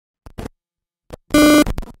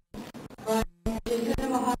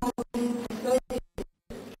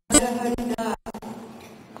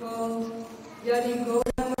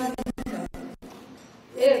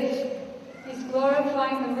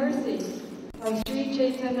of Sri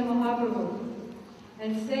Chaitanya Mahaprabhu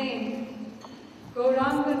and saying,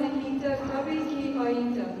 Gauranga Nahita Kavi Ki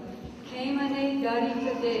Aita, Kamane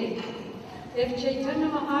Darita De. If Chaitanya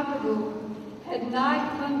Mahaprabhu had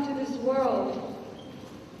not come to this world,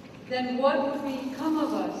 then what would become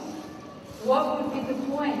of us? What would be the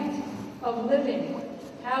point of living?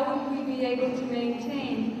 How would we be able to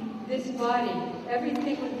maintain this body?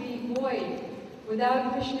 Everything would be void.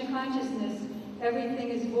 Without Krishna consciousness, everything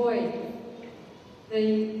is void.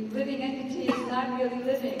 The living entity is not really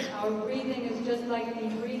living. Our breathing is just like the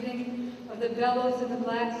breathing of the bellows in the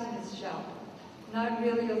blacksmith shop, not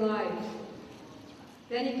really alive.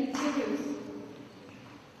 Then he continues,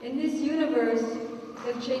 in this universe,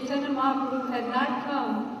 if Chaitanya Mahaprabhu had not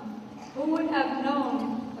come, who would have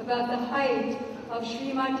known about the height of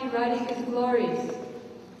Srimati Radhika's glories,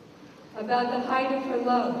 about the height of her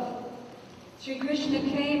love? Sri Krishna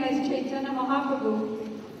came as Chaitanya Mahaprabhu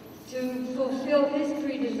to fulfill his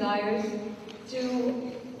three desires,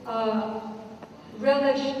 to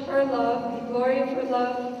relish her love, the glory of her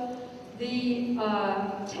love, the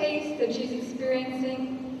taste that she's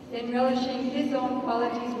experiencing in relishing his own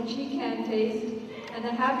qualities which he can taste, and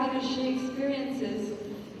the happiness she experiences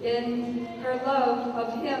in her love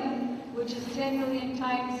of him, which is 10 million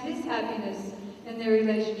times his happiness in their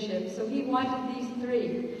relationship. So he wanted these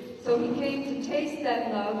three. So he came to taste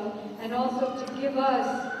that love and also to give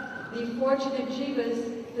us, the fortunate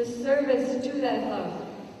jivas, the service to that love.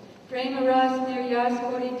 Prema ras niryas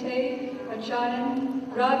korite acharan,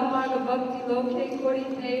 ragamarga bhakti loke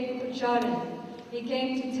korite pracharan. He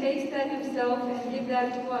came to taste that himself and give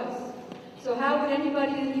that to us. So how would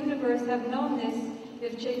anybody in the universe have known this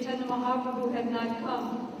if Chaitanya Mahaprabhu had not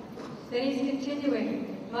come? Then he's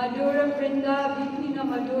continuing. Madhura Vrinda Vipina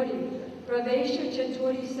Madhuri, Pravesha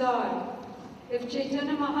Chaturi Sar. If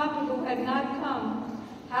Chaitanya Mahaprabhu had not come,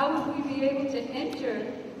 how would we be able to enter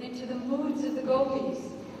into the moods of the gopis?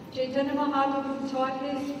 Chaitanya Mahaprabhu taught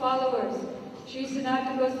his followers, Sri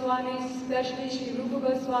Sanatana Goswami, especially Sri Rupa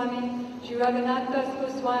Goswami, Sri Raghunath Das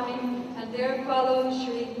Goswami, and there follows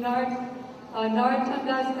Sri Narottam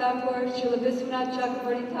Das Thakur, Srila Vishwanath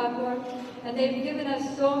Chakravarti Thakur, and they've given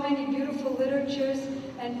us so many beautiful literatures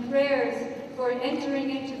and prayers for entering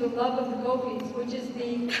into the love of the gopis, which is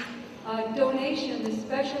the donation, the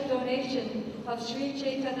special donation of Sri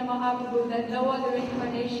Chaitanya Mahaprabhu that no other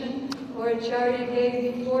incarnation or acharya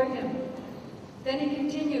gave before him. Then he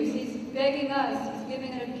continues, he's begging us, he's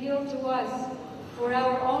giving an appeal to us for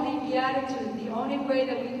our only beatitude, the only way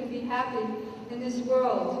that we can be happy in this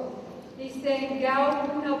world. He's saying, Gau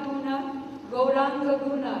Puna Puna, Gauranga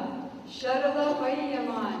Guna, Sharala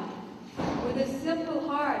Vayaman. With a simple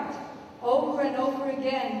heart, over and over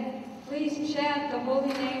again, please chant the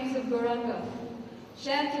holy names of Gauranga.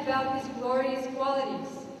 Chant about his glorious qualities.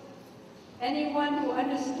 Anyone who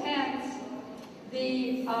understands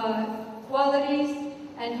the qualities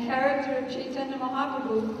and character of Chaitanya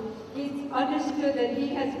Mahaprabhu, he's understood that he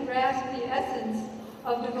has grasped the essence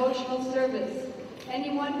of devotional service.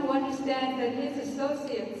 Anyone who understands that his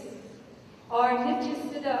associates are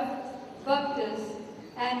Nityasiddha Bhaktas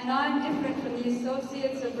and non-different from the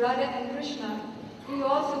associates of Radha and Krishna, he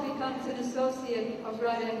also becomes an associate of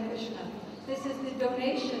Radha and Krishna. This is the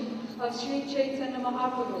donation of Sri Chaitanya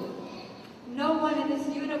Mahaprabhu. No one in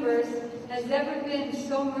this universe has ever been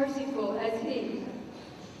so merciful as he.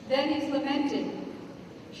 Then he's lamenting.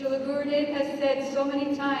 Srila Gurudev has said so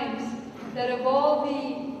many times that of all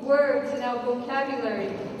the words in our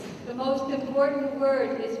vocabulary, the most important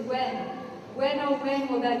word is when. When, oh when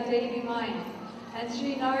will that day be mine? And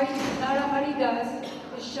Sri Narahari Das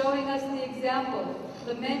is showing us the example,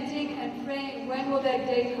 lamenting and praying, when will that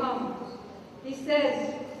day come? He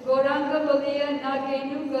says, Gauranga Baliya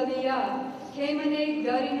Nagenu Galiya, Kemane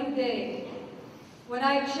Garinu De. When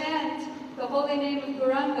I chant the holy name of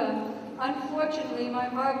Gauranga, unfortunately my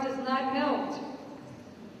heart does not melt.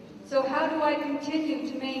 So how do I continue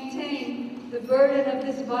to maintain the burden of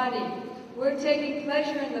this body? We're taking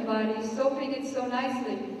pleasure in the body, soaping it so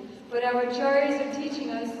nicely, but our acharyas are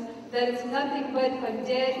teaching us that it's nothing but a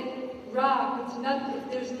dead rock. It's nothing,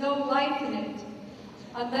 there's no life in it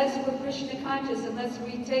unless we're Krishna conscious, unless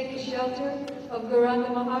we take the shelter of Gauranga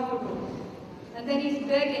Mahaprabhu. And then he's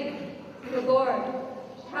begging the Lord,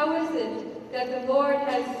 how is it that the Lord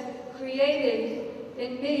has created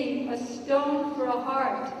in me a stone for a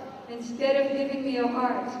heart instead of giving me a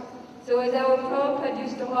heart? So as our Prabhupada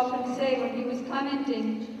used to often say when he was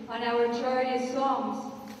commenting on our Acharya's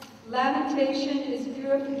songs, lamentation is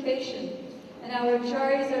purification. And our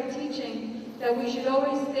Acharyas are teaching that we should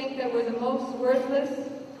always think that we're the most worthless,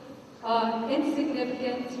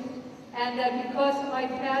 insignificant, and that because of my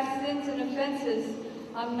past sins and offenses,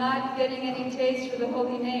 I'm not getting any taste for the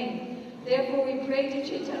holy name. Therefore, we pray to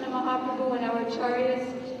Chaitanya Mahaprabhu and our acharyas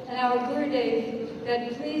and our Gurudev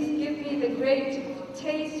that please give me the great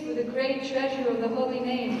taste for the great treasure of the holy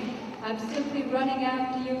name. I'm simply running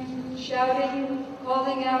after you, shouting,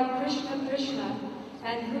 calling out Krishna, Krishna.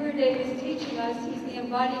 And Gurudev is teaching us, he's the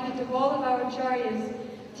embodiment of all of our acharyas,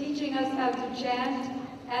 teaching us how to chant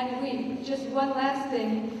and weep. Just one last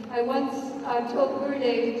thing. I once told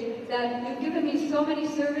Gurudev that you've given me so many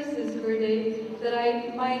services, Gurudev,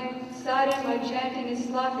 that my sadhana, my chanting is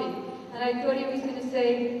sloppy. And I thought he was going to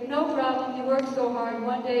say, no problem, you work so hard,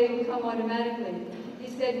 one day it will come automatically. He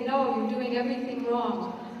said, no, you're doing everything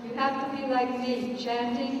wrong. You have to be like me,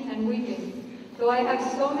 chanting and weeping. So I have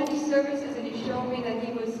so many services, and he showed me that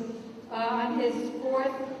he was on his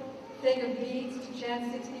 4th thing of beads to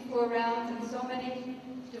chant 64 rounds, and so many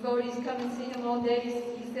devotees come and see him all day.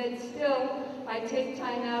 He said, still, I take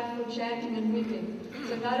time out for chanting and weeping.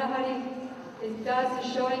 So Narahari Das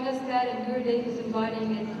is showing us that, and Gurudev is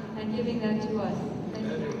embodying it and giving that to us.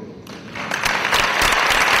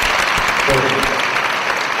 Thank you.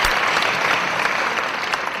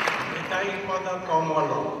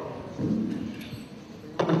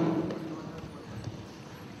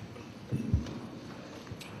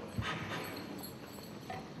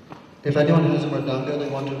 If anyone has a mridanga they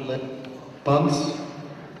want to let bounce,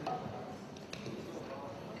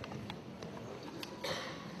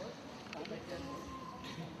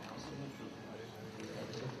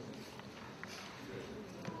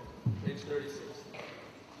 page 36.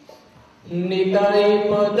 Nitai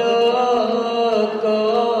Padaka.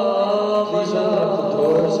 Please open up the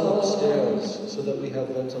doors upstairs so that we have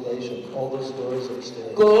ventilation. All those doors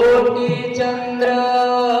upstairs. Koti Chandra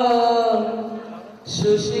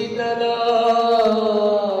Sushitala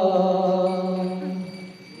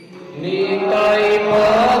Nitai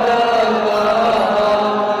Padaka.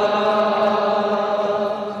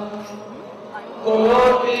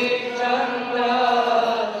 Koti Chandra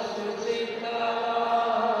Sushitala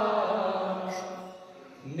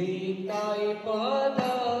Nitai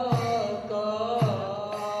Padaka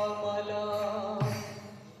Mala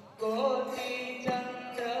Koti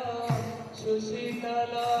Chandra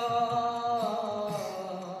Sushitala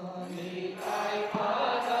Nitai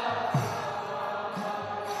Padaka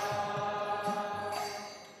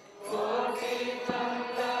Koti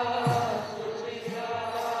Chandra Sushitala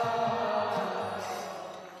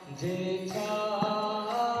Je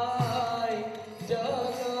chai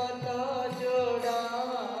jagat joda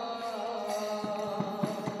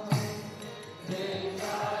Je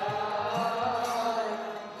chai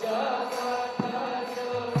jagat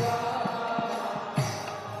joda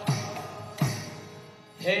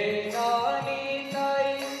He nani tai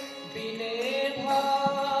bine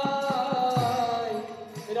bhai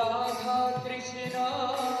Radha Krishna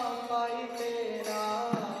mai tera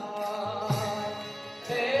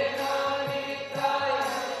He nani tai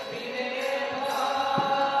bine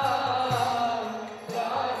bhai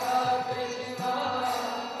Radha Krishna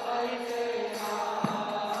mai tera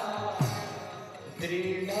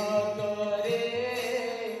Dridha kare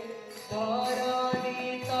dharani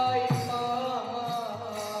tai maan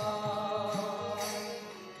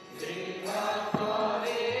Dridha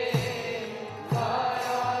kare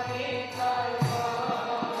dharani tai maan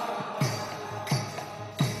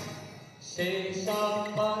Se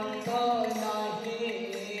sambandha nahi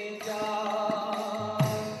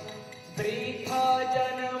jaan Vritha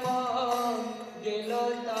janma gelo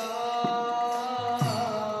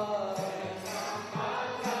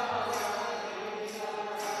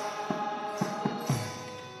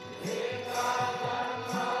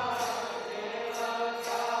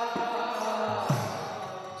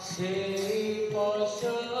Se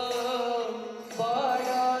pasha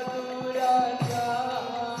bada durachara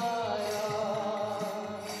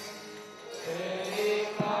Se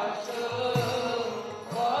pasha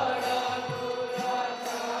bada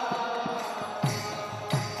durachara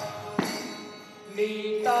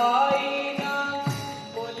Nitai na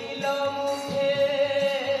bolila mukhe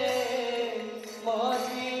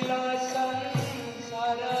Mahila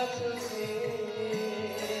sansara chute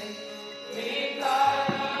Nitai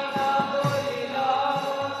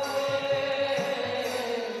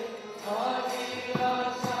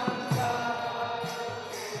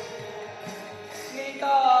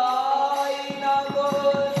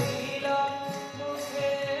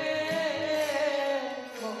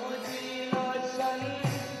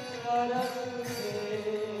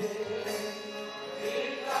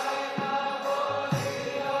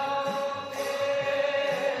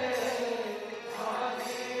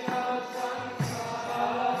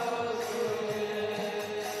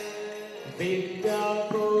বিদ্যা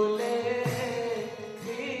বলে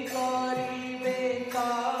কি করিবে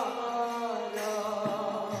তারা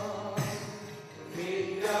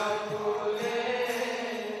বিদ্যা বলে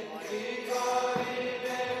কি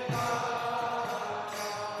করিবে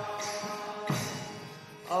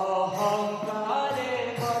অহংকারে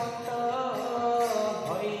মত্ত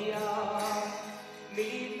হইয়া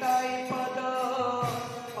নিতাই পদ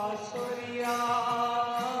পাশরিয়া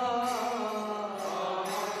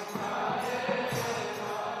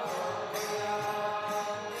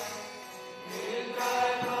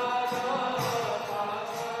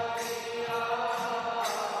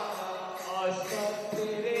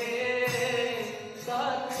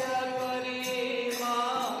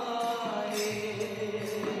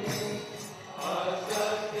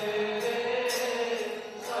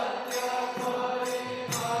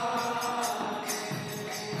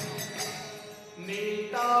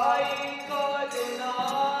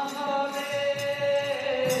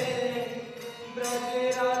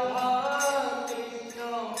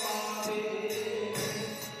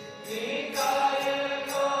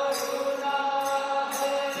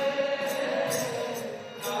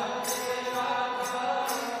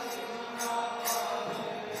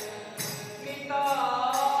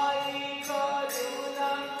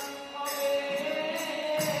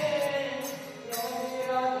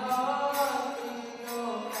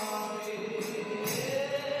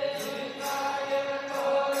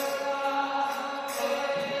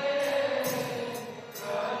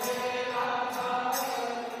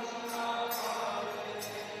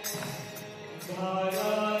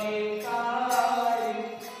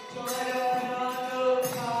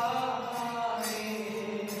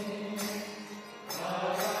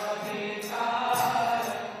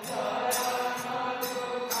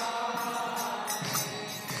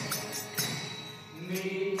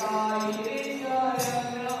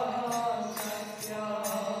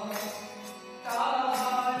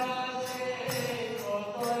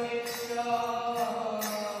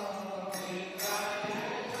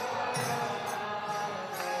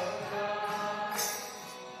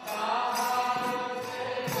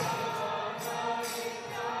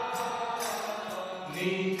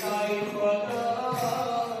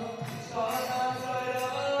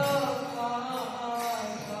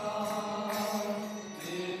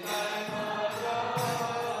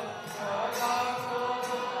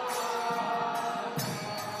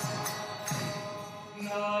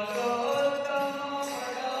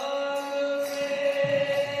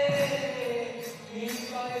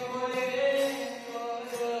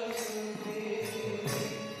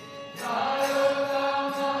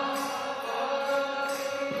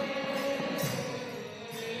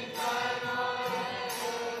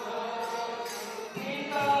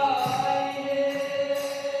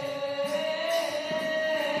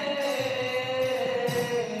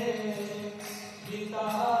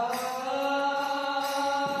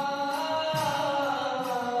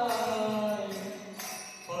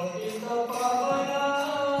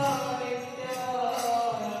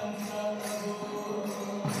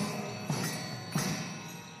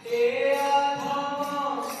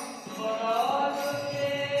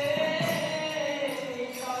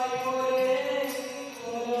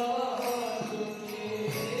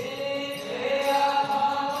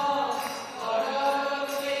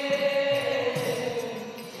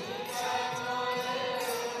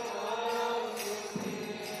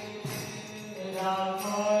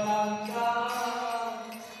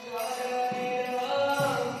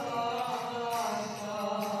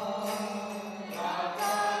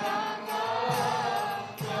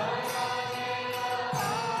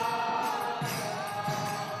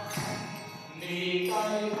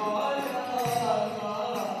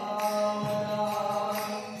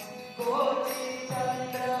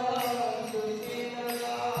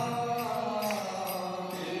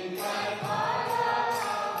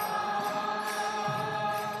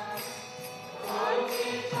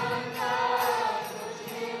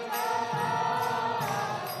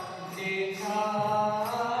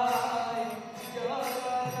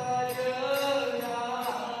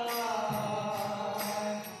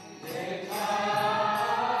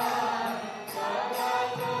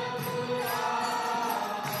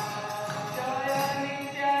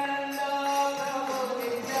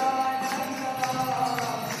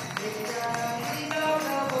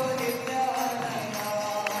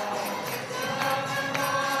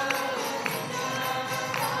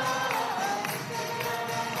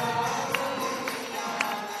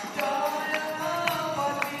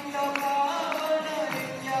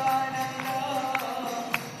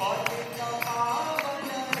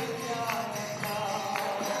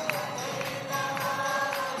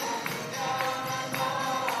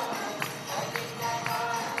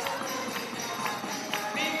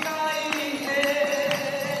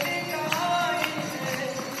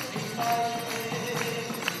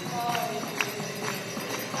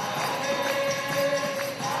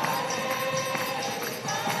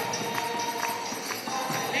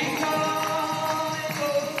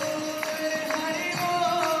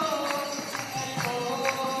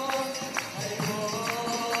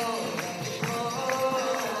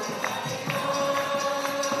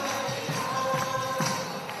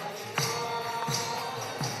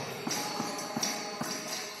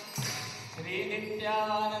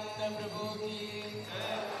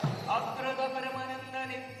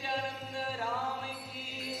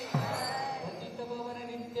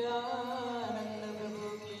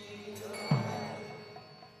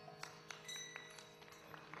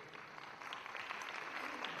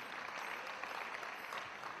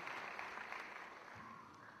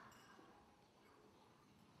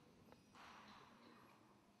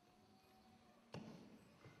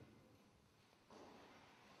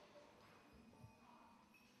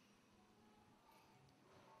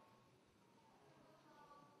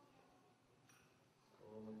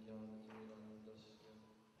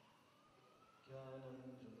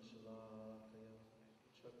Jnananjanashalakaya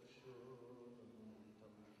Chakshuruntam Yena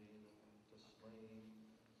Tasmai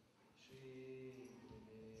Shri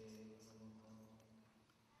Gurave Namaha.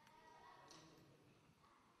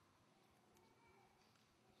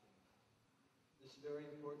 This very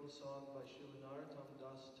important song by Srila Narottam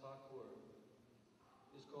Das Thakur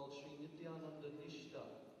is called Sri Nityananda Nishta.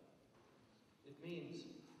 It means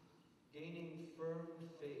gaining firm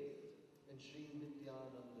faith in Sri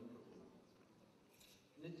Nityananda Prabhu.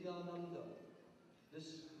 Nityananda,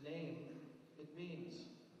 this name, it means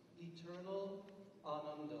eternal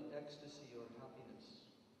ananda, ecstasy or happiness.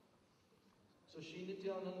 So Sri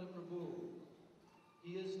Nityananda Prabhu,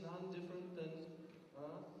 he is none different than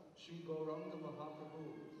Sri Gauranga Mahaprabhu,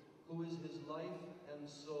 who is his life and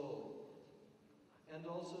soul. And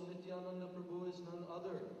also Nityananda Prabhu is none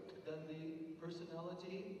other than the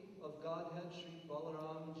personality of Godhead Sri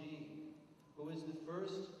Balaram Ji, who is the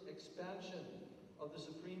first expansion of the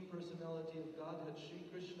Supreme Personality of Godhead, Sri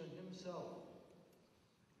Krishna himself.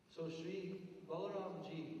 So Sri Balaram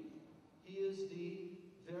Ji, he is the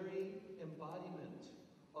very embodiment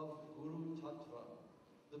of Guru Tattva,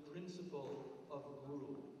 the principle of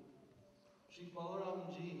Guru. Sri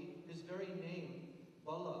Balaram Ji, his very name,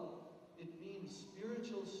 Bala, it means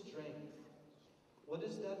spiritual strength. What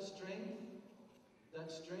is that strength?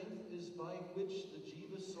 That strength is by which the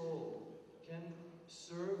Jiva soul can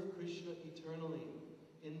serve Krishna eternally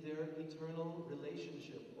in their eternal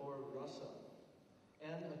relationship or rasa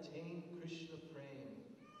and attain Krishna prema.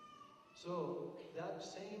 So that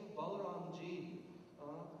same Balaram Ji,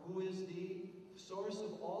 who is the source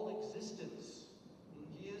of all existence,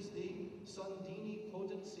 he is the Sandini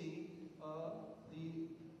potency, the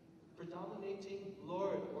predominating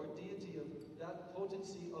Lord or deity of that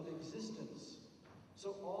potency of existence.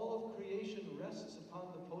 So all of creation rests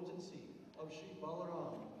upon the potency of Sri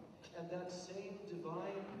Balaram, and that same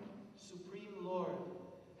divine Supreme Lord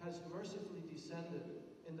has mercifully descended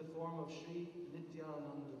in the form of Sri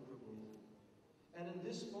Nityananda Prabhu. And in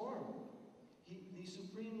this form, the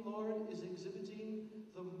Supreme Lord is exhibiting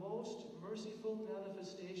the most merciful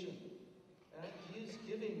manifestation. And he is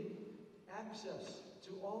giving access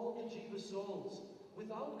to all the Jiva souls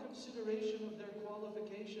without consideration of their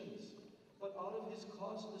qualifications. But out of his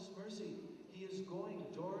causeless mercy, he is going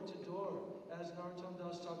door to door, as Narottam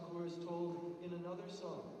Das Thakur is told in another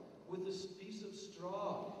song, with this piece of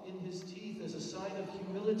straw in his teeth as a sign of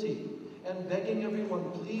humility, and begging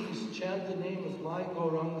everyone, please chant the name of my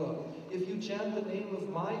Gauranga. If you chant the name of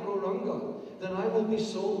my Gauranga, then I will be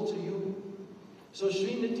sold to you. So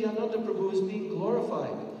Sri Nityananda Prabhu is being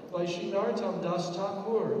glorified by Sri Narottam Das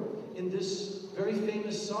Thakur in this very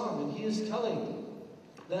famous song, and he is telling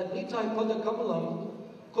that Nitai Pada Kamalam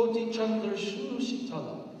Koti Chandra Shnu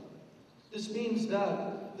Shitalam. This means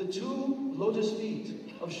that the two lotus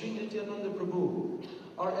feet of Sri Nityananda Prabhu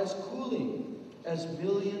are as cooling as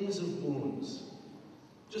millions of moons.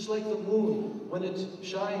 Just like the moon, when it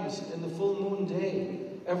shines in the full moon day,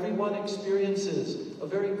 everyone experiences a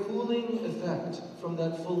very cooling effect from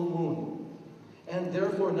that full moon. And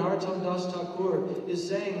therefore Narottam Das Thakur is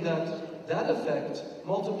saying that that effect,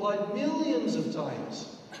 multiplied millions of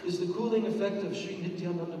times, is the cooling effect of Sri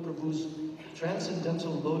Nityananda Prabhu's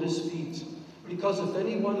transcendental lotus feet. Because if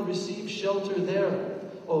anyone receives shelter there,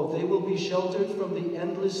 they will be sheltered from the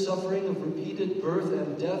endless suffering of repeated birth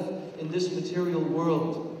and death in this material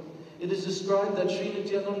world. It is described that Sri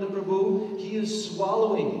Nityananda Prabhu, he is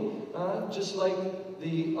swallowing, just like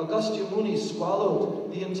the Agastya Muni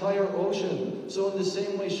swallowed the entire ocean. So in the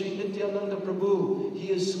same way, Sri Nityananda Prabhu, he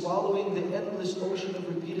is swallowing the endless ocean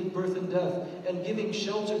of repeated birth and death and giving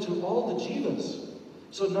shelter to all the jivas.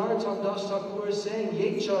 So Narottam Das Thakur is saying,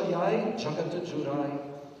 Yecha Yai Jagata Jurai.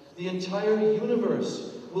 The entire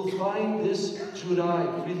universe will find this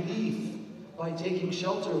Jurai, relief, by taking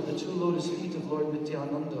shelter of the two lotus feet of Lord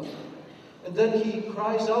Nityananda. And then he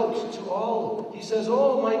cries out to all. He says,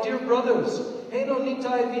 oh, my dear brothers, Heno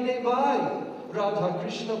Nitai Vine Bhai, Radha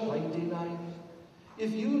Krishna Paidinai.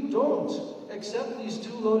 If you don't accept these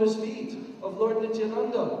two lotus feet of Lord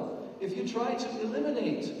Nityananda, if you try to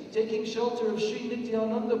eliminate taking shelter of Sri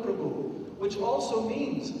Nityananda Prabhu, which also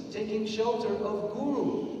means taking shelter of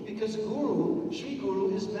Guru, because Guru, Sri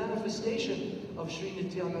Guru, is manifestation of Sri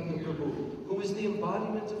Nityananda Prabhu, who is the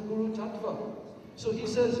embodiment of Guru Tattva. So he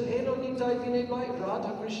says, Heno Nitai Vine Bhai,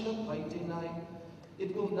 Radha Krishna Paidinai.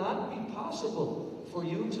 It will not be possible for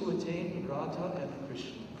you to attain Radha and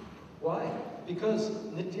Krishna. Why? Because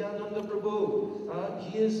Nityananda Prabhu,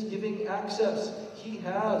 he is giving access. He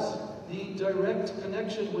has the direct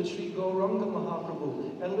connection with Sri Gauranga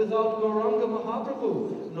Mahaprabhu. And without Gauranga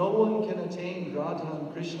Mahaprabhu, no one can attain Radha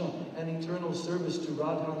and Krishna and eternal service to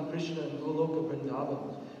Radha and Krishna in Goloka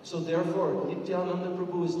Vrindavan. So therefore, Nityananda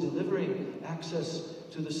Prabhu is delivering access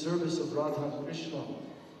to the service of Radha and Krishna.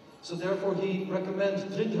 So therefore he recommends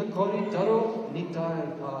Dridha Kori Daro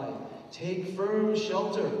Nitai Pai. Take firm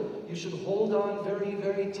shelter. You should hold on very,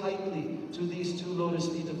 very tightly to these two lotus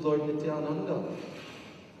feet of Lord Nityananda.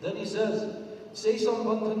 Then he says, Se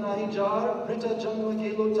sambandha nahi jar, Brita janma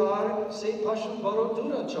kelotar, Se pashu baro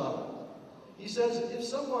durachar. He says, if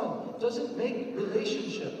someone doesn't make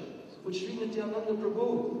relationship with Sri Nityananda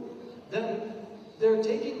Prabhu, then they're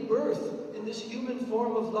taking birth in this human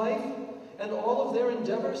form of life, and all of their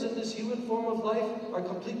endeavors in this human form of life are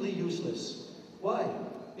completely useless. Why?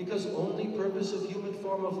 Because only purpose of human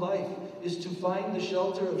form of life is to find the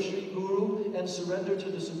shelter of Sri Guru and surrender to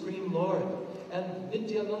the Supreme Lord. And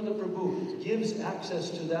Nityananda Prabhu gives access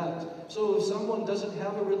to that. So if someone doesn't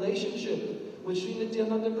have a relationship with Sri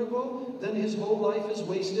Nityananda Prabhu, then his whole life is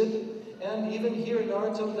wasted. And even here,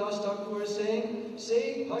 Narottam Das Thakur is saying,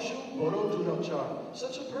 Say Pashu Boro Durachar.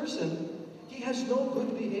 Such a person, he has no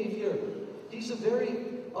good behavior. He's a very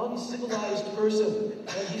uncivilized person,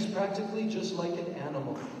 and he's practically just like an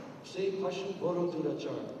animal. Say Pashu Boro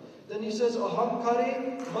Durachar. Then he says,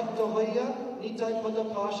 Ahamkare Mattahaya Nitai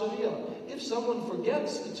Pada Pashariya. If someone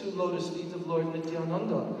forgets the two lotus feet of Lord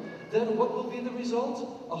Nityananda, then what will be the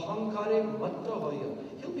result? Ahamkare Mattahaya.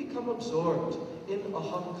 He'll become absorbed in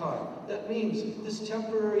ahamkar. That means this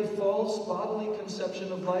temporary false bodily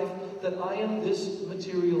conception of life that I am this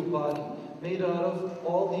material body, made out of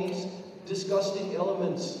all these disgusting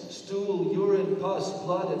elements, stool, urine, pus,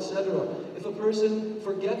 blood, etc. If a person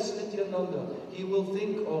forgets Nityananda, he will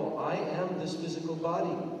think, oh, I am this physical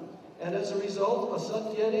body. And as a result,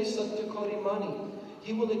 asatyare satyakorimani.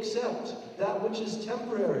 He will accept that which is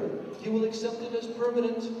temporary. He will accept it as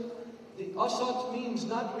permanent. The asat means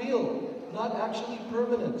not real, not actually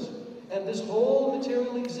permanent. And this whole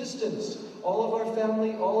material existence, all of our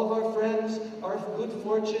family, all of our friends, our good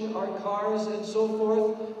fortune, our cars, and so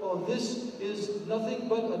forth, oh, this is nothing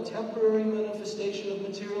but a temporary manifestation of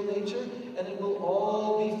material nature, and it will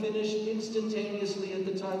all be finished instantaneously at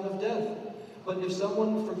the time of death. But if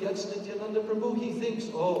someone forgets Nityananda Prabhu, he thinks,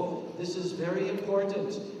 oh, this is very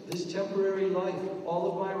important, this temporary life,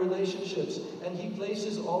 all of my relationships, and he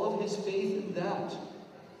places all of his faith in that.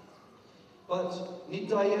 But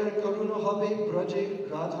Nitayer Karuna Habe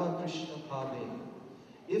Braje Radha Krishna Pave.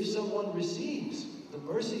 If someone receives the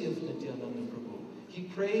mercy of Nityananda Prabhu, he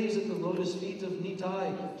prays at the lotus feet of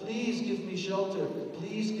Nitai, please give me shelter,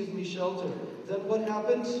 please give me shelter. Then what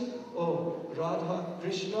happens? Oh, Radha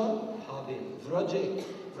Krishna Habe Vraje.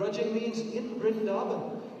 Vraje means in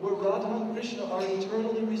Vrindavan, where Radha and Krishna are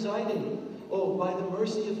eternally residing. Oh, by the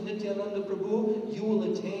mercy of Nityananda Prabhu, you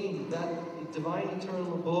will attain that divine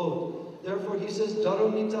eternal abode. Therefore he says,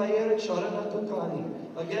 Daro Nitayera Charana Tukani.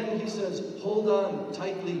 Again he says, hold on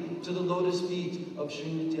tightly to the lotus feet of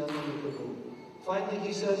Sri Nityananda Prabhu. Finally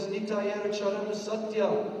he says, Nitayera Charana Satya,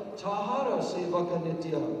 Tahara Sevaka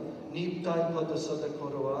Nitya, Niptai Pada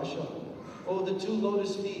Sadakoro Asha. Oh, the two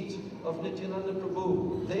lotus feet of Nityananda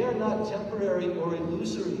Prabhu, they are not temporary or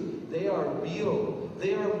illusory. They are real.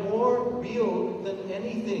 They are more real than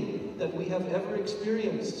anything that we have ever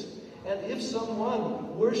experienced. And if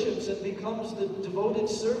someone worships and becomes the devoted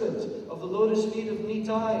servant of the lotus feet of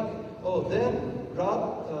Nitai, oh, then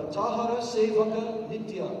Tahara Sevaka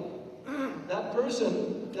Nitya. That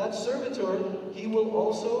person, that servitor, he will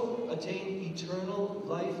also attain eternal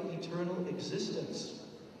life, eternal existence.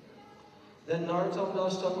 Then Narottam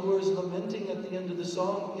Das Thakur is lamenting at the end of the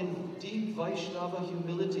song in deep Vaishnava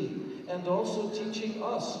humility, and also teaching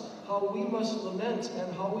us how we must lament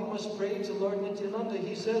and how we must pray to Lord Nityananda.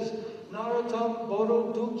 He says, Narottam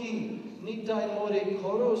Boro Duki, Nitai More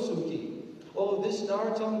Koro Suki. Oh, this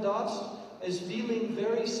Narottam Das is feeling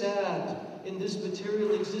very sad in this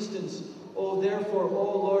material existence. Oh, therefore,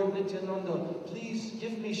 oh Lord Nityananda, please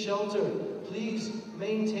give me shelter. Please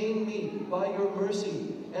maintain me by your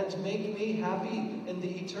mercy and make me happy in the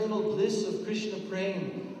eternal bliss of Krishna Prem,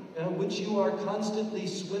 which you are constantly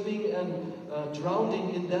swimming and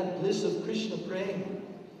drowning in that bliss of Krishna Prem.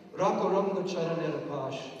 Rakaranga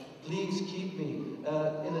Charanerapash, please keep me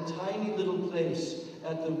in a tiny little place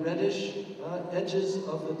at the reddish edges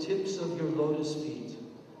of the tips of your lotus feet.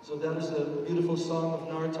 So that is a beautiful song of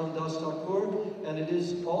Narottam Das Thakur, and it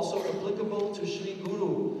is also applicable to Sri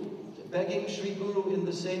Guru, begging Sri Guru in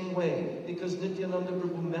the same way, because Nityananda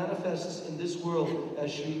Prabhu manifests in this world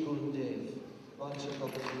as Sri Guru Dev.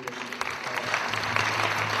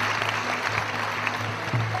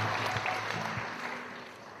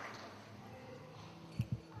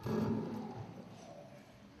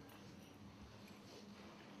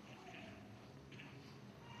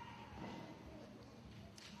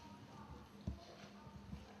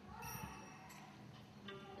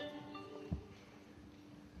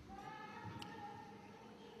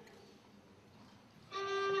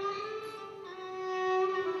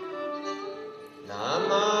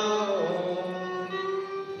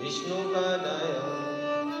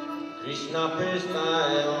 Krishna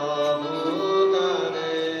Prestaya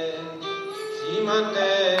Bhutale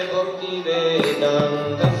Srimate Bhakti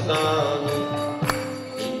Vedanta Swami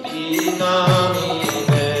Iti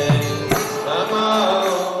Namine Namo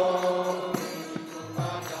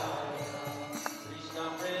Krishna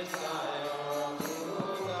Prestaya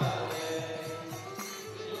Bhutale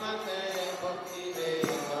Srimate Bhakti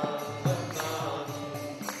Vedanta Swami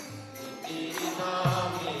Iti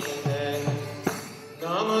Namine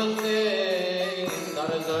Namaste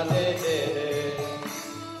Saraswate Deve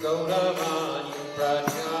Gauravani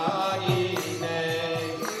Pracharine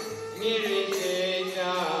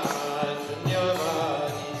Nirvishesha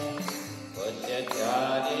Sunyavani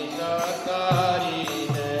Vasyachari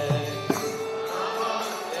Sakarine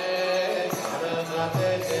Namaste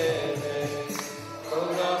Saraswate Deve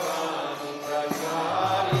Gauravani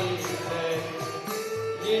Pracharine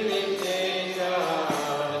Nirvishesha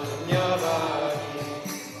Sunyavani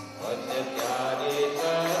Vasyachari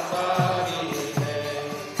Sakarine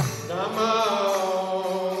Namo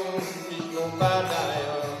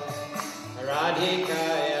Vishnupadaya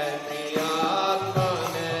Radhikaya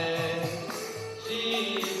Priyatmane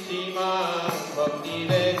Sima Bhakti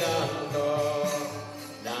Vedanta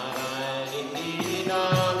Narayaniti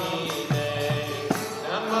Namine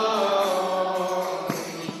Namo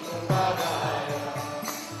Vishnupadaya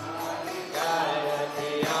Radhikaya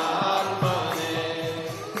Priyatmane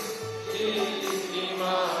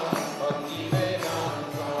Sima Bhakti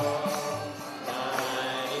Vedanta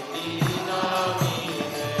Narayaniti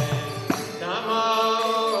Namine Namo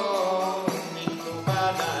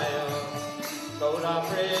Vishnupadaya Gaura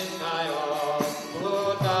Prestaya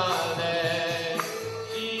Bhutale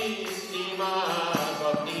Sima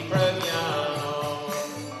Bhakti Pragyano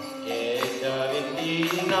Keshaviti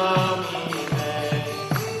Namine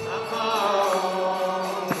Namo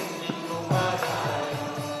Vishnupadaya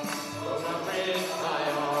Gaura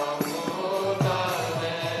Prestaya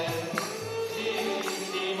Bhutale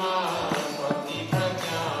Sima Bhakti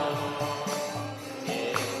Pragyano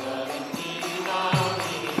Keshaviti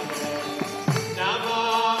Namine Namo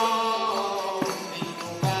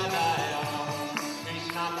Vishnupadaya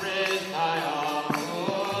Krishna Prestaya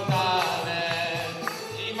Bhutale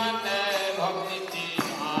Srimate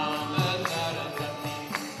Bhakti-Vedanta Saraswati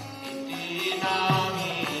Iti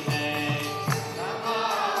Namine Namo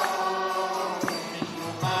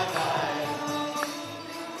Vishnupadaya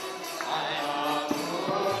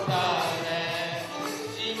Bhutale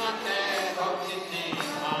Srimate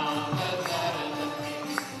Bhakti-Vedanta Saraswati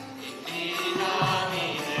Iti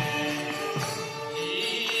Namine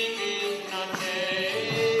Krishna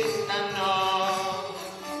Chaitanya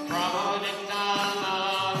Prabhu Nityananda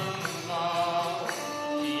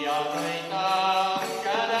Shri Advaita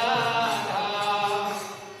Gadadhara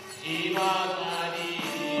Srivasadi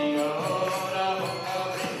Gaura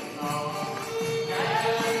Bhaktavrinda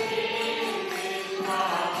Jaya Shri Krishna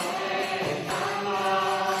Chaitanya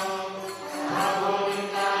Prabhu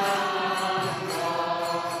Nityananda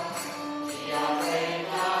Shri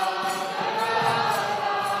Advaita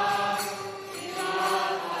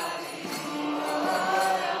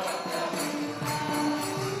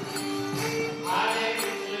Hare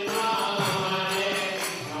Krishna, Hare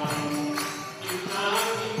Krishna, Krishna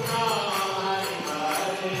Krishna, Hare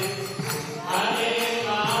Hare, Hare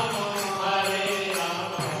Rama, Hare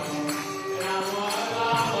Rama, Rama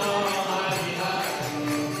Rama, Hare Hare.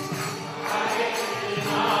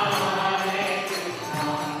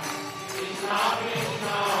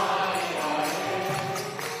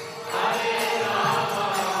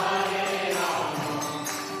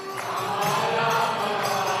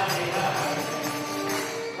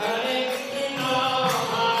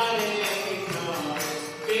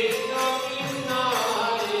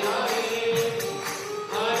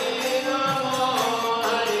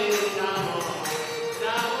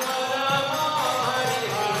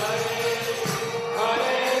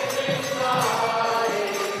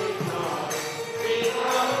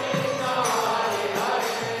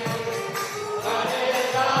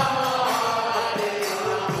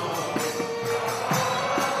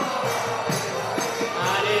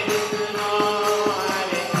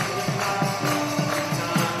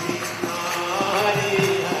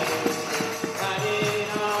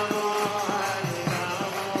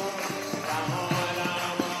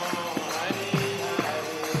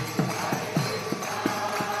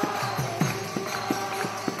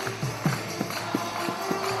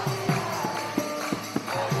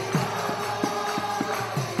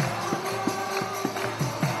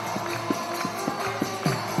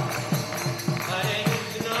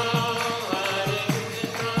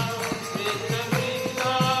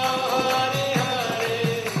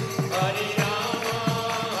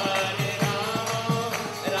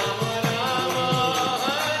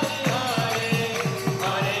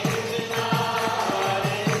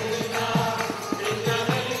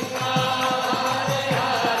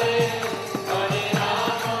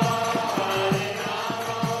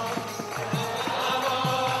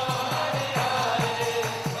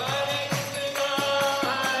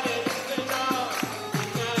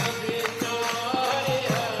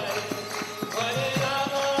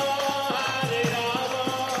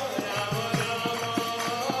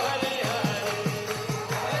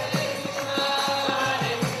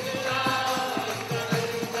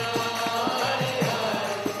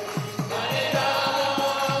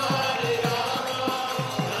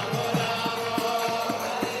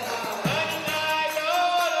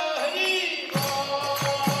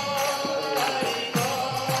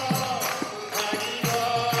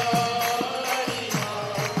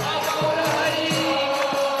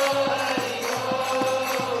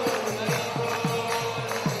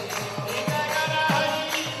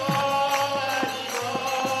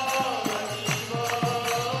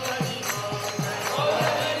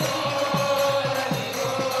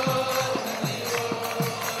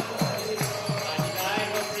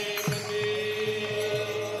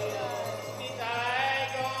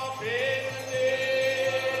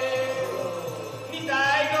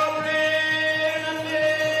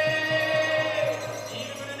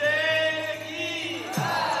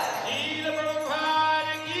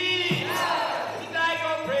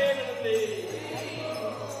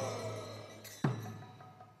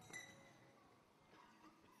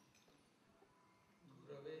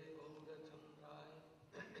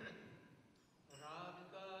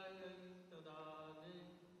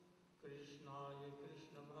 Krishnaaya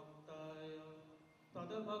Krishna Bhaktaya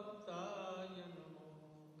Tadabhaktaya Namo.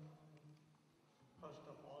 First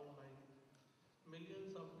of all, my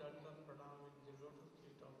millions of dandan pranam in the lotus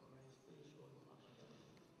feet of my spiritual master.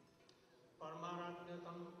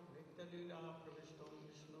 Paramaratmatam Nitya-lila Pravishtam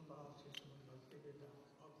Vishnu Bhasisam Bhakti-veda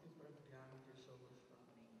Bhakti-pragyan Kesavashva.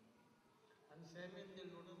 And same in the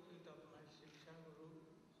lotus feet of my Shiksha Guru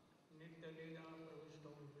Nitya-lila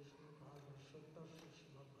Pravishtam Vishnu Bhasisam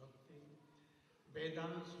Shuddha Bhakti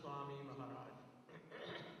Vedant Swami Maharaj.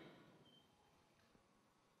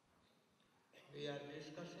 We are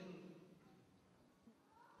discussing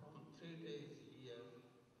from 3 days here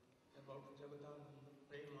about Jagadananda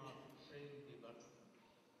Prema, Prem Vivat.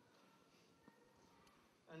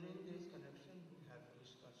 And in this connection we have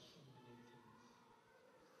discussed so many things.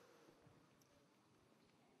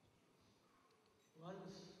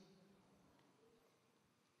 Once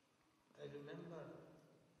I remember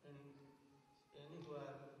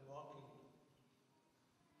anywhere walking,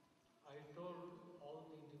 I told all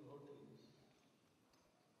the devotees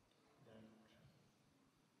that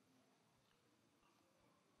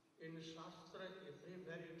in Shastra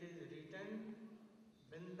everywhere it is written,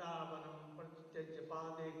 Vrindavanam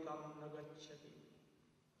pratyajapade-kam nagacchati.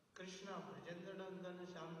 Krishna, Brajendranandan,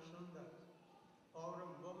 Shyam Sundar, for a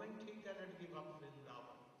moment he cannot give up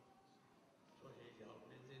Vrindavan. So he is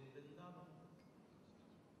always in Vrindavan.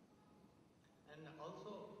 And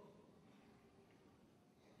also,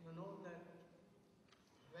 you know that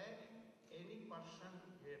when any person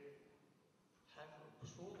has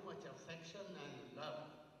so much affection and love,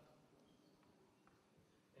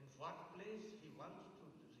 in what place he wants to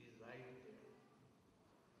reside there.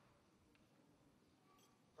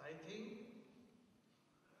 So I think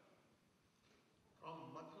from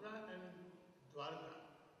Mathura and Dwarka,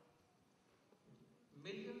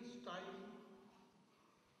 millions times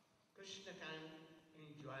Krishna can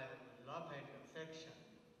enjoy love and affection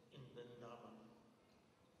in Vrindavan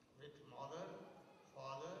with mother,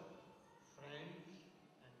 father, friends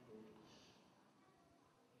and gurus.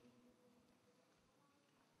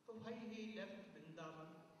 So why he left Vrindavan,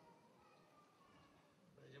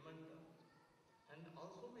 Brajamanda? And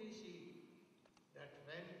also we see that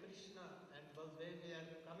when Krishna and Baldev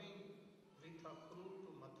are coming with a crew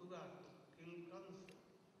to Mathura to kill Kansa,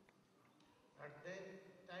 at that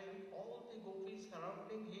time all the gopis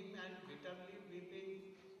surrounding him and bitterly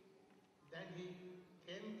weeping. Then he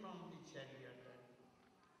came from the chariot and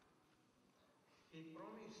he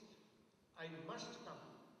promised, I must come.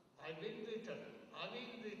 I will return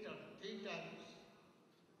 3 times.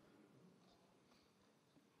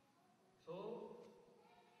 So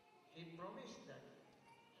he promised that.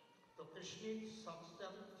 So Krishna's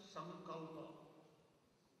Saksam Sankalpa,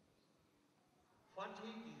 what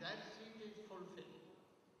he desires it is fulfilled.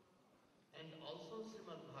 And also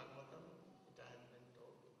Srimad Bhagavatam, it has been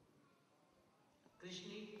told.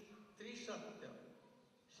 Krishna Tri Satya,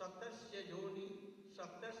 Satyasya Yoni,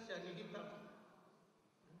 Satyasya Nihitam.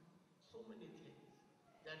 So many things.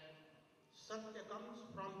 That Satya comes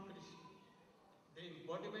from Krishna. The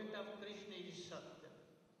embodiment of Krishna is Satya.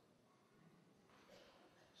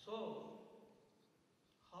 So,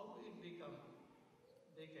 how it became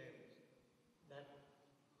that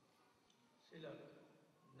Srila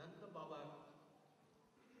Nanda Baba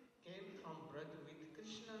came from Braj with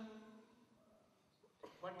Krishna,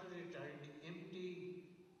 but returned empty,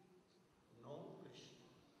 no Krishna.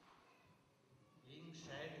 Being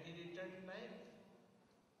sad, he returned back.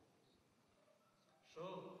 So,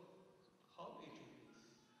 how it is?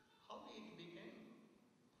 How it became?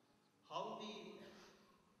 How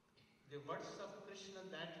the words of Krishna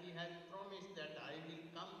that he had promised that I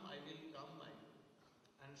will come.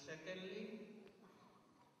 And secondly,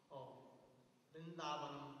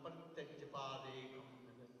 Vrindavanam pratyajapade-kam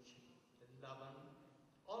nagacchati. Vrindavan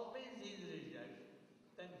always is result.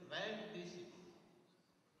 Then where this is?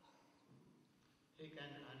 He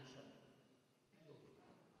can answer you.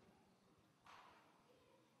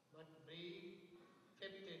 But brief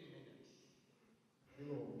 15 minutes.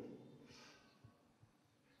 Hello.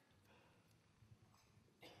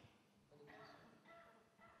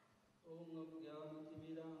 Om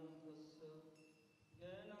Ajnanatimirandhasya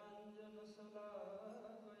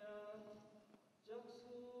Jnananjanasalakaya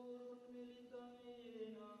Chakshurunmilitam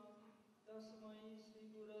yena Tasmai Shri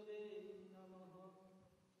Gurave Namaha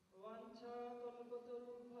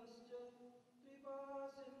Vanchakalpatarubhascha Kripa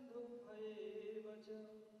Sindhubhayeva cha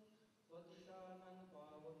Patitanang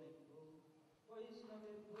Pavanebhyo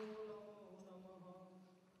Vaishnavebhyo Namo Namaha.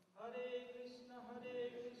 Hare Krishna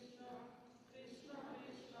Krishna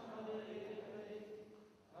Krishna Hare Hare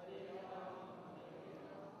Hare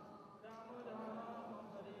Rama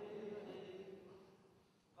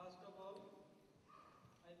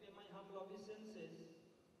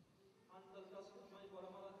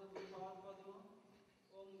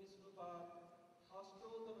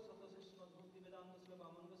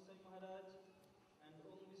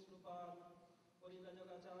Vishnupad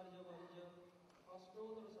परिव्राजकाचार्य वर्य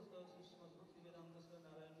अष्टोत्तर शतक श्रीमद् भक्ति वेदांत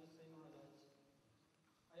Narayan Goswami Maharaj.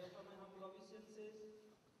 I offer my humble obeisances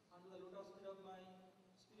under the lotus feet of my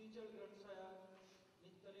spiritual grandsire,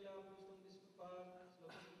 Nitya-lila Purushottam Vishnupada,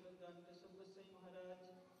 Srila Bhakti Goswami Maharaj,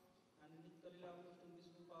 and Nitya-lila Purushottam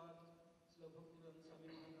Vishnupada, Srila Bhakti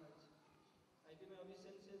Swami Maharaj. I give my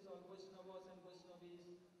obeisances all Vaishnavas and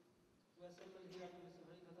Vaishnavis who assembled here to listen to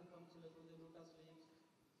Harikatha from Srila Gurudev Lotus Leaves,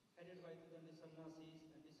 headed by the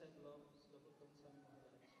sannyasis and disciples of Srila Bhakti Swami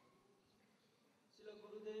Maharaj. Srila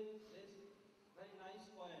Gurudev raised very nice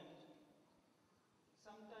point.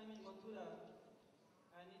 Sometime in Mathura,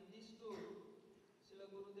 and in this tour, Srila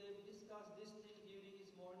Gurudev discussed this thing during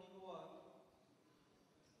his morning walk.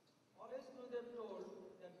 Always Gurudev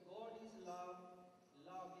told that God is love,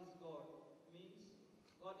 love is God. Means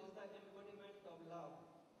God is the embodiment of love.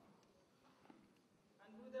 And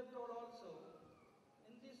Gurudev told also,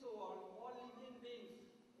 in this world, all living beings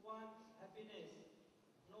want happiness.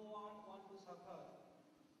 No one wants to suffer.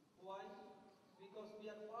 Why? Because we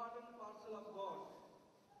are part and parcel of God.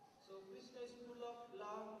 So Krishna is full of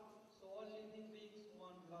love, so all living beings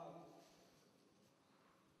want love.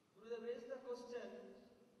 Gurudev raised the question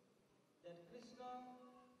that Krishna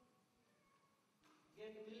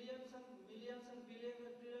get millions and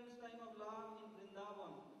billions time of love in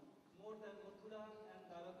Vrindavan, more than Mathura and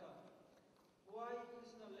Dwaraka. Why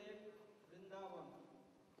Krishna left Vrindavan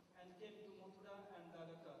and came to Mathura and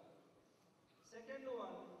Dwaraka? Second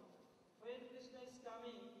one, when Krishna is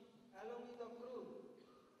coming along with the crew,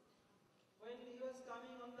 when he was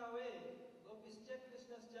coming on the way, Gopis checked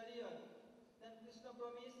Krishna's chariot. Then Krishna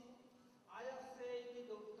promised, Aya say iti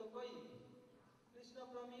Goptakai. Krishna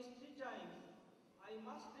promised 3 times, I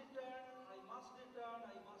must return, I must return,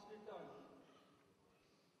 I must return.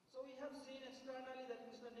 So we have seen externally that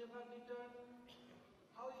Krishna never returned.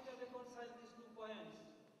 How you can reconcile these 2 points?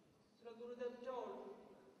 So Gurudev told,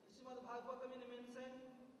 Srimad Bhagavatam mentioned,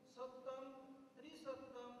 Sattam,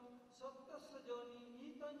 Trisattam, Sattasya Joni,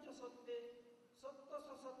 Nitancha Satte,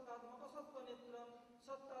 Sattasya Sattadmaka Sattanetram,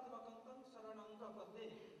 Sattadmakantam Sarananga Padde.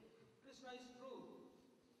 Krishna is true.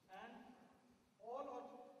 And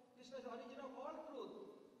Krishna is the origin of all truth.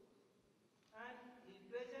 And the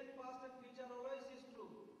present, past and future always is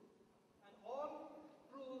true. And all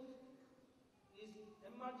truth is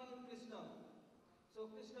emerging in Krishna.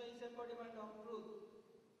 So Krishna is embodiment of truth.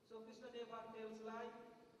 So Krishna never tells lie.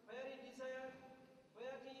 Where he desires,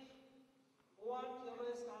 where he wants, he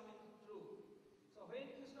always comes in true. So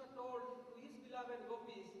when Krishna told to his beloved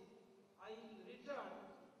gopis, I will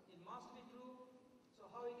return, it must be true.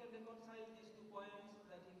 So how he can reconcile these 2 points,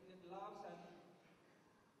 that he loves and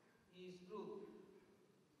he is true.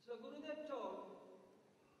 So Gurudev told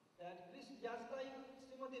that Krishna, just like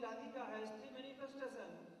Srimati Radhika has 3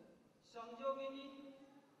 manifestations, Sanjogini,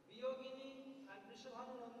 Viyogini and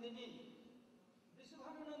Vrishabhanunandini.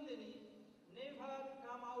 Vrishabhanunandini never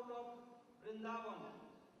come out of Vrindavan.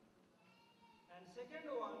 And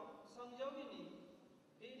second one, Sanjogini,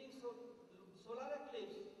 during solar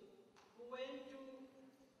eclipse, who went to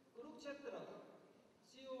Kurukshetra,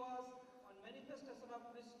 she was on manifestation of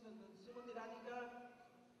Krishna, Srimati Radhika,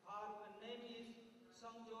 her name is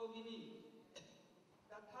Sanjogini.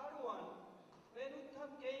 The third one, when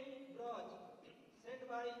Uddhav came Braj, sent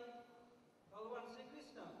by Bhagavan Sri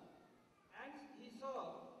Krishna, and he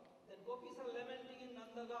saw that gopis are lamenting in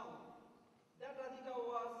Nandagaon. That Radhika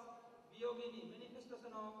was Viyogini,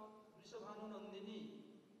 manifestation of Vrishabhanunandini.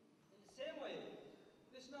 In the same way,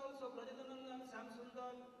 Krishna also Brajadanandan,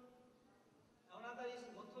 Samsundar, another is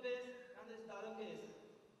Mathuresh, and this Dwarakesh.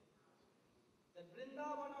 That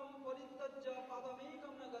Vrindavanam Parittajya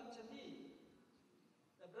Padamekam na gacchati.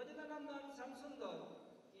 The Brajadanandan, Samsundar,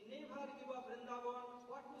 he never give up Vrindavan,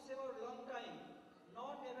 what to say about long time,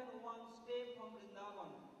 not even one step from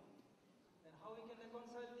Vrindavan. Then how we can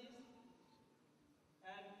reconcile this?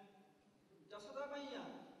 And Jasoda Maiya,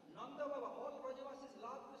 Nanda Baba, all Brajavasis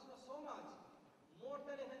love Krishna so much, more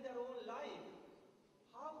than even their own life.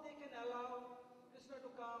 How they can allow Krishna to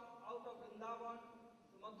come out of Vrindavan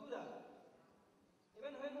to Mathura?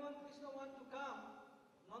 Even when Krishna wants to come,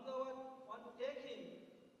 Nanda want to take him.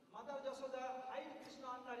 Mother Jasoda hide Krishna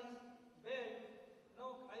under his bed.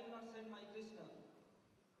 No, I will not send my Krishna.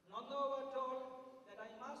 Nanda told that I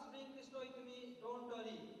must bring Krishna with me, don't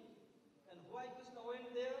worry. And why Krishna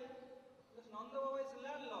went there? Because Nanda Baba is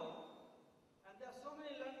landlord. And there are so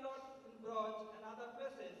many landlords in Braj and other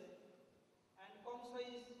places. And Kamsa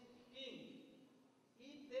is king.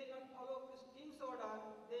 If they don't follow this king's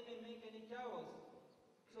order, they may make any chaos.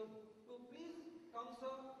 So to please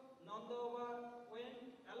Kamsa, Nanda Baba went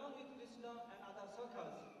along with Krishna and other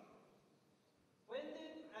sakhas.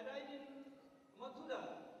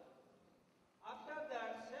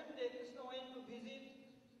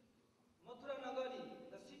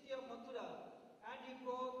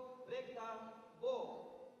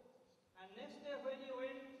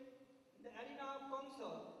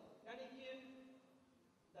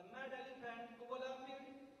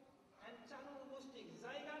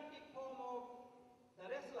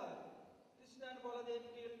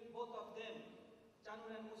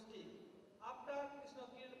 Ravan and Musti. After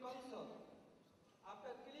Krishna killed Kamsa,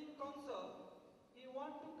 after killing Kamsa, he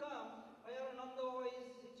wanted to come where Nanda Baba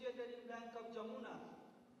is situated in bank of Jamuna.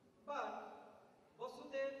 But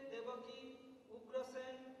Vasudev, Devaki,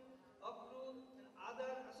 Ugrasen, Akrut, and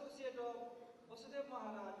other associates of Vasudev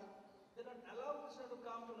Maharaj, they don't allow Krishna to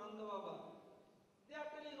come to Nanda Baba. They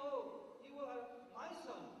are telling, oh, you are my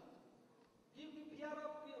son. Give to fear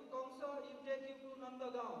of Kamsa, you take him to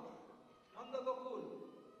Nandagaon, Nanda Gokul.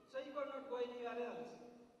 So he could not go anywhere else.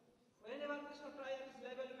 Whenever Krishna tried his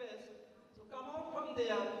level best to come out from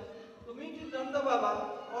there, to meet with Nanda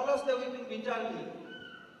Baba, always they weeping bitterly.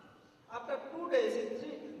 After 2 days,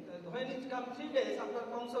 when it come 3 days after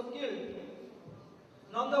Kamsa killed,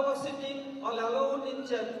 Nanda was sitting all alone in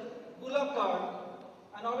Gulab cart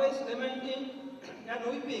and always lamenting and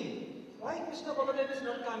weeping. Why Krishna Baladev is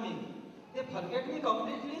not coming? They forget me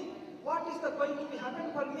completely? What is going to be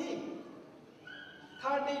happen for me?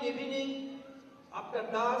 3rd day evening, after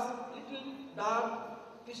dusk, little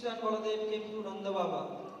dark, Krishna and Baladev came to Nanda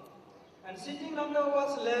Baba. And sitting Nanda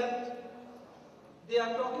Baba's lap, they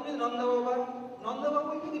are talking with Nanda Baba. Nanda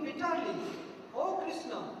Baba weeping bitterly. Oh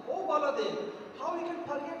Krishna, oh Baladev, how you can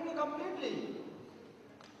forget me completely?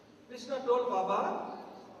 Krishna told Baba,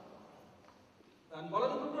 and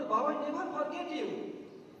Baladev told Baba, I never forget you.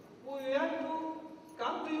 We want to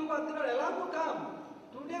come to you, but they are allowed to come.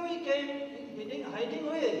 Today we came hiding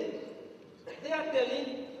away. They are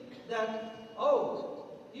telling that, oh,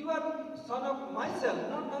 you are son of myself,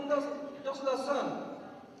 not Nanda's, just the son.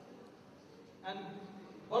 And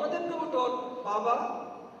Baladev Prabhu told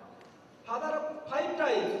Baba, father of 5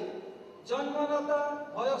 times,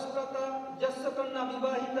 Janmanata, Bhayasprata, Jasyakanna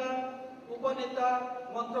Vivahita,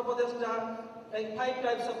 Upanita, Mantrapadeshta, like 5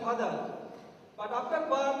 types of father. But after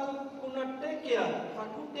birth, could not take care.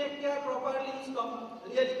 But to take care properly is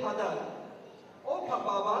really father. Oh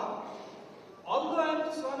Baba, although I am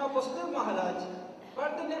the son of Vasudev Maharaj,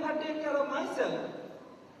 but they never take care of myself.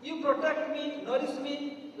 You protect me, nourish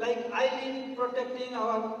me, like Eileen protecting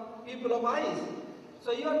our people of ice.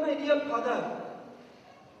 So you are my real father.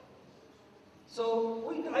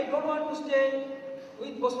 So I don't want to stay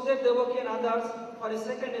with Vasudev, Devaki and others for a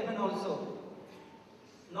second even also.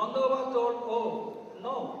 Nanda Baba told, oh,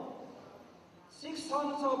 no. 6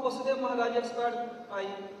 sons of Vasudev Maharaj expired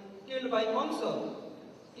killed by Kamsa.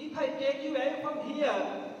 If I take you away from here,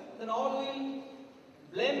 then all will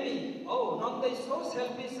blame me. Oh, Nanda is so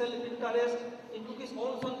selfish, self-interest. He took his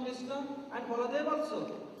own son Krishna and Baladev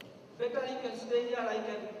also. Better he can stay here, I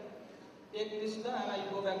can take Krishna and I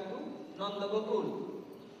go back to Nanda Gokul.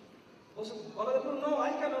 Baladev told, no,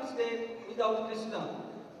 I cannot stay without Krishna.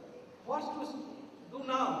 What to do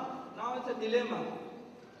now? Now it's a dilemma.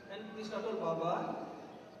 And Krishna told Baba,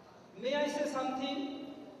 may I say something?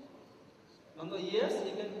 Nanda, yes,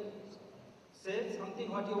 you can say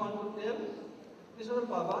something what you want to tell. Krishna told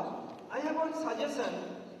Baba, I have one suggestion.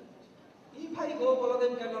 If I go,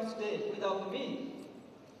 Baladev cannot stay without me.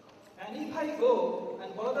 And if I go,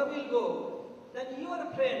 and Baladev will go, then your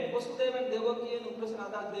friend, Vasudev and Devaki and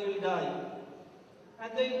Ugrasenada, they will die.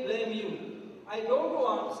 And they will blame you. I don't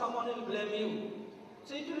want someone will blame you.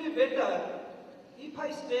 So it will be better if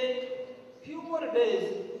I stay few more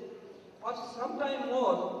days or sometime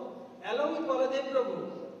more, along with Baladev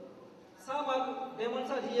Prabhu. Some demons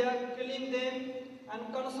are here, killing them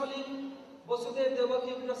and consoling Vasudev,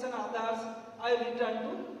 Devaki, Ugrasen and others. I will return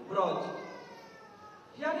to Braj.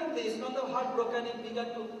 Hearing this, Nanda heartbroken, he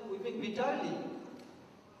began to weeping bitterly.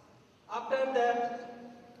 After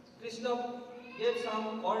that, Krishna gave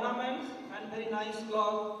some ornaments and very nice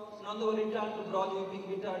cloth. Nanda returned to Braj weeping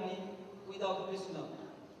bitterly without Krishna.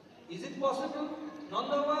 Is it possible?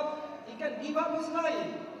 Nanda, he can give up his life.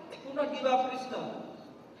 He could not give up Krishna.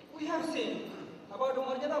 We have seen about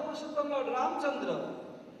Marjana Purushottam Lord Ramchandra.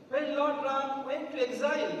 When Lord Ram went to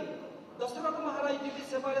exile, Dasharatha Maharaj did the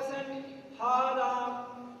separation, Ha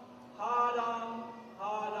Ram, Ha Ram,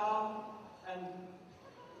 Ha Ram, and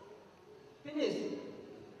finished.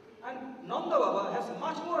 And Nanda Baba has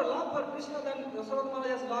much more love for Krishna than Dasharatha Maharaj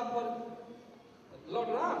has love for Lord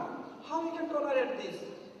Ram. How we can tolerate this?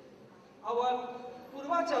 Our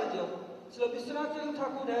Purvacharya, Srila Vishwanath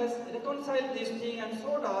Thakur has reconciled this thing and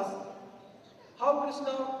showed us how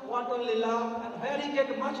Krishna wants only love, and where he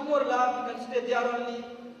gets much more love, he can stay there only,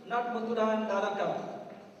 not Mathura and Dwaraka.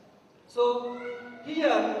 So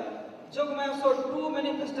here, Jogmaya showed 2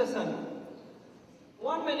 manifestations.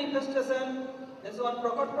 One manifestation, there's one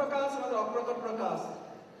Prakat Prakash, another Aprakat Prakash.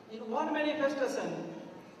 In one manifestation,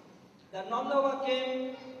 the Nanda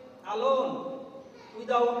came alone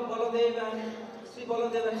without Baladev and Sri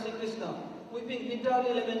Baladev and Sri Krishna, weeping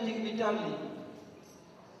bitterly, lamenting bitterly.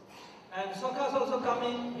 and Sakhas also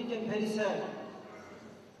coming became very sad.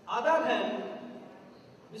 Other hand,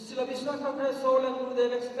 Srila Vishwanath Thakur's soul and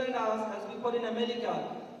Gurudev explained us, as before in America,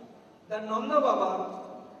 that Nanda Baba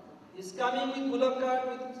is coming with Bullock cart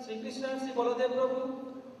with Sri Krishna and Sri Baladev Prabhu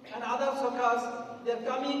and other Sakhas. They are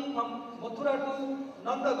coming from Mathura to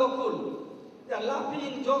Nanda Gokul. They are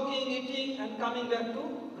laughing, joking, eating and coming back to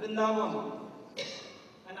Vrindavan.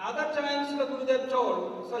 And other times Srila Gurudev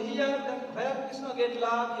told, so here that where Krishna get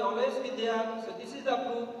love, he always be there. So this is the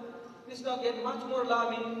proof. Krishna get much more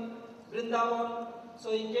love in Vrindavan.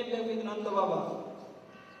 So he came back with Nanda Baba.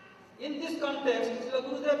 In this context, Srila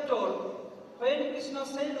Gurudev told, when Krishna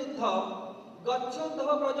said Uddhav,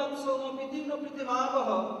 Gacchantava prajam soma pitimna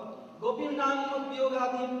pritimavaha, gopinam mat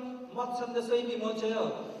viyogadim mat sandasai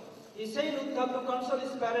vimochaya. He said Uddhav to console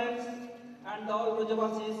his parents and all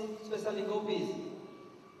Brajavasis, especially gopis.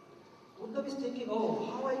 Uddhav is thinking, oh,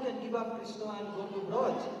 how I can give up Krishna and go to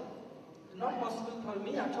Braj? Not possible for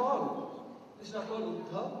me at all. Krishna told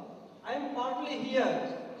Uddhav, I am partly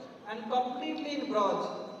here and completely in Braj.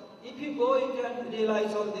 If you go, you can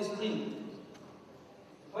realize all these things.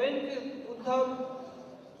 When Uddhav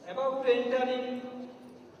about to enter in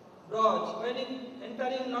Braj, when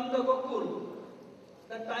entering Nanda Gokul,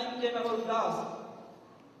 the time came about dusk.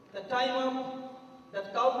 The time of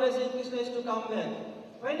that cow praising Krishna is to come back.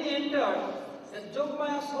 When he entered, that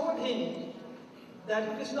Jogmaya showed him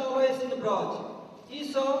that Krishna always in Braj.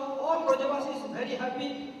 He saw all Brajavasis very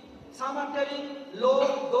happy. Some are telling, lo,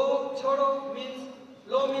 do, chodo means,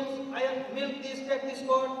 lo means, I have milk this, take this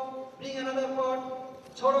pot, bring another pot.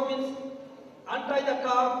 Chodo means, untie the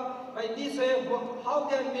cow. By this way, how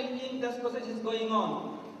they are milking, that process is going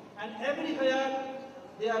on. And everywhere,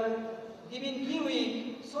 they are giving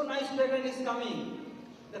kiwi, so nice fragrance is coming.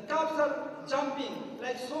 The calves are jumping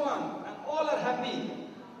like so on, and all are happy.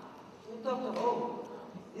 Uddhav thought, oh,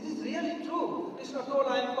 this is really true. Krishna told,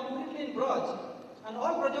 I am completely in Braj. And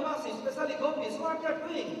all Brajavasis, especially gopis, what they are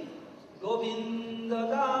doing? Govinda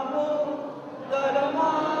Damo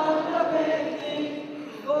Dadamana Beti,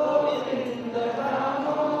 Govinda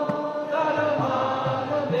Damo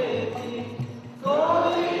Dadamana Beti,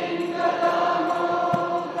 Govinda Damo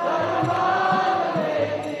Dadamana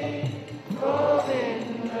Beti,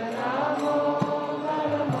 Govinda Damo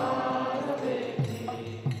Dadamana Beti.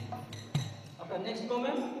 After next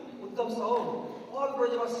moment, Uddhav saw all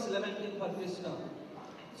Brajavasis lamenting for Krishna.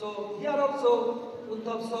 So here also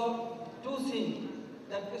Uddhav saw two things,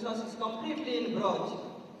 that Krishna is completely in Braj.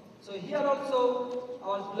 So here also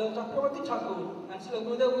our beloved Chakravarti Thakur and Srila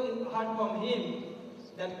Gurudev heard from him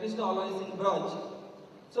that Krishna always in Braj.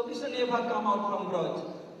 So Krishna never come out from Braj.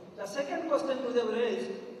 The second question Gurudev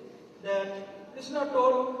raised, that Krishna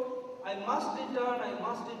told, I must return, I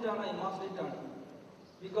must return, I must return.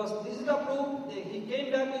 Because this is the proof that he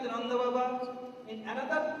came back with Nanda Baba. In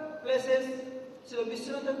another places, Srila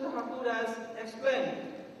Vishwanath Thakur has explained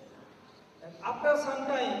that after some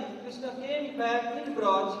time, Krishna came back in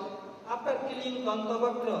Braj after killing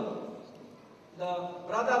Gantavakra, the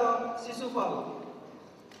brother of Sisupal.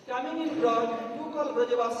 Coming in Braj, took all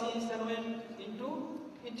Brajavasis and went into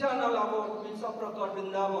eternal abode, means Saprakar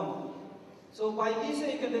Vrindavan. So by this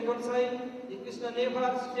you can reconcile, the Krishna never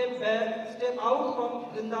step out from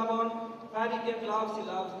Vrindavan, where he can love,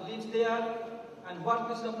 he lives there. And what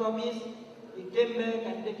Krishna promised, he came back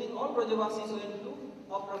and taking all Brajavasis went to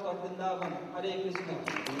Aprakar Vrindavan. Hare Krishna.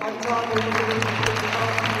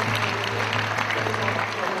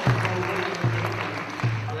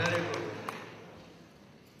 Very good.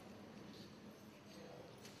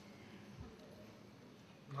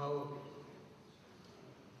 Now,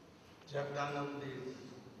 Jagdanandi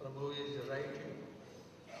Prabhu is writing,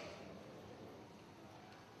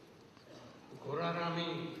 Gorarami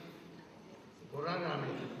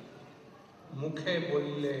মুখে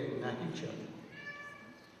বললে নাহি চলে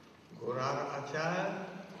গোরার আচার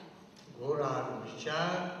গোরার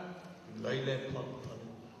বিচার লইলে ফল ফলে।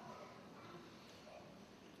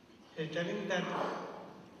 He's telling that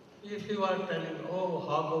if you are telling, oh,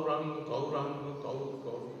 ha Gauranga, Gauranga,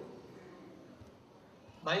 Gaur,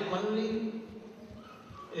 by only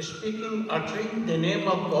speaking, uttering the name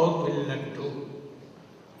of God will not do.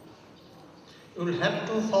 You will have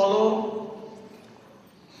to follow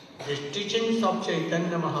the teachings of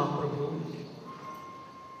Chaitanya Mahaprabhu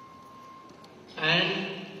and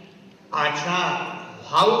Achar,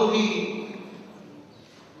 how he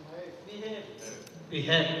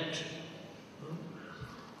behaved.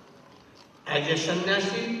 As a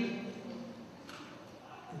sannyasi,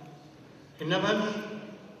 he never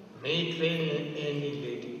made any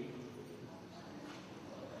lady.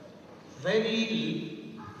 Very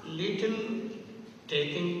little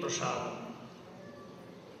taking prasad.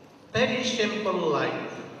 Very simple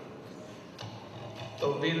life.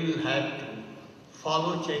 So we will have to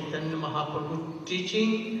follow Chaitanya Mahaprabhu's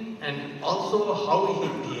teaching and also how he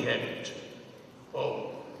behaved. Oh,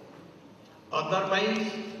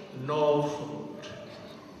 otherwise, no food.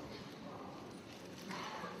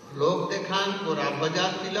 लोग देखान गोरा बजा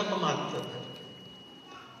तिलक मात्र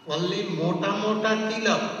only mota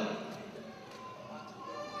tilak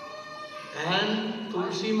and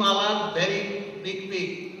tulsi mala very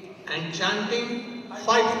big and chanting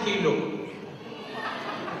 5 kilo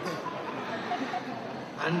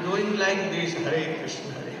and doing like this Hare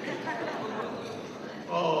Krishna Hare Krishna.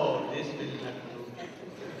 Oh, this will not do.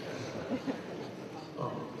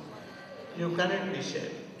 Oh, you cannot be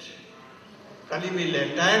saved. Kali will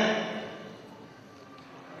attack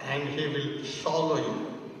and he will swallow you.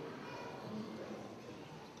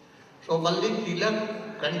 So only tilak,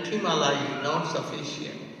 kanthi mala is not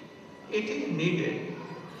sufficient. It is needed,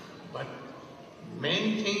 but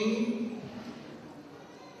main thing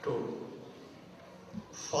to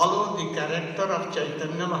follow the character of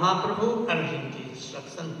Chaitanya Mahaprabhu and his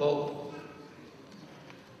instruction both.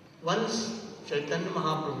 Once Chaitanya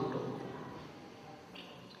Mahaprabhu told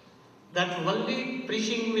that only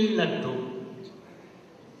preaching will not do.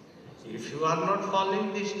 If you are not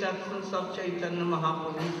following the instructions of Chaitanya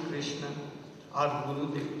Mahaprabhu, Krishna or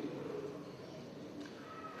Gurudev,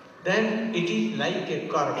 then it is like a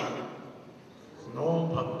karma, no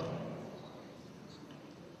bhakti.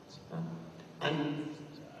 And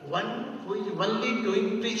one who is only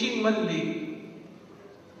doing preaching only,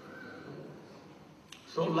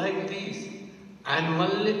 so like this, and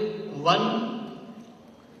only one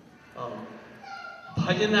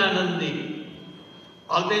bhajananandi,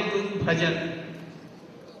 always doing bhajan,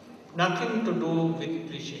 nothing to do with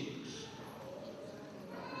preachings.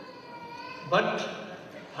 But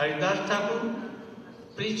Haridas Thakur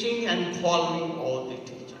preaching and following all the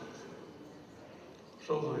teachings.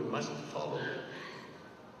 So we must follow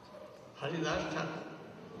Haridas Thakur.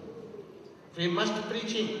 We must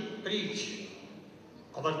preach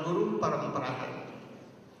our Guru Parampara.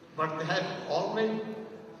 But they have always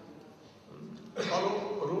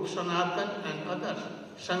follow Rup Sanatan and others.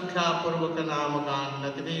 Sankhya Purvaka Namagan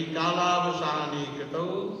Natvi Kalavasani Kato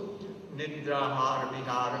Nidrahar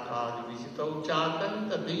Viharakad Visito Chatan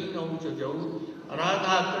Tadino Chajau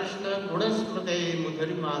Radha Krishna Gunasmate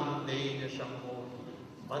Mudharimande Shambho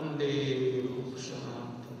Bande Rup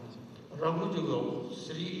Sanatan Raghujugo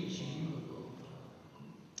Sri Jiva.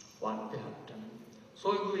 What they have done.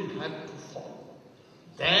 So you will have to follow.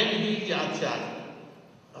 Then he is Acharya.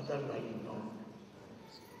 Otherwise no.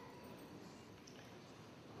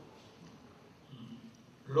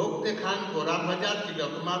 लोग देखान गोरा भजा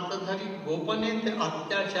तिलक मात्र धरी गोपने थे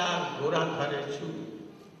अत्याचार गोरा धरे छु.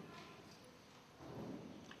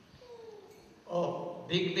 Oh,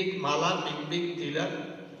 big mala, big tilak,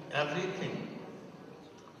 everything.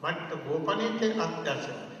 But gopane the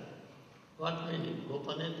atyachar. What meaning?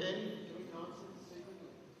 Gopane the?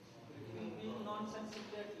 Doing nonsense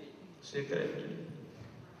Secretly.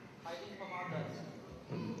 hiding from others.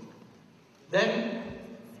 Then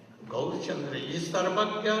Gaurchandra is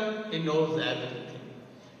Sarvagya, he knows everything.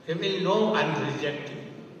 He will know and reject you.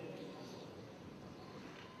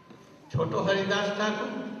 Choto Haridas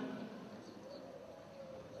Thakur,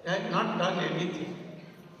 he had not done anything.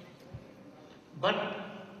 But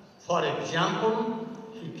for example,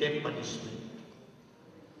 he gave punishment.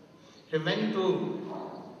 He went to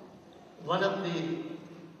one of the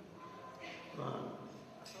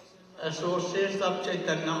associates of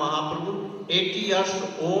Chaitanya Mahaprabhu, 80 years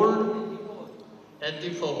old,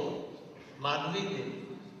 84, Madhvi Devi,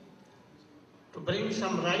 to bring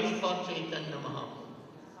some rice for Chaitanya Mahaprabhu.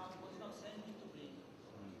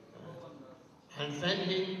 And when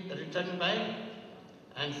he returned back,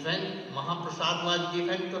 and when Mahaprasad was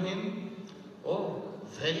given to him, oh,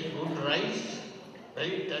 very good rice,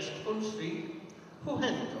 very tasteful, sweet. Who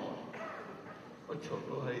has brought? Oh,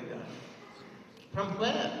 Choto Haridas. From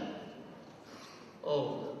where?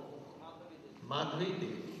 Oh, Madhvi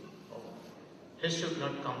Devi. Oh, he should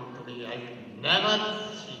not come to me. I will never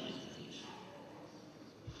see his face.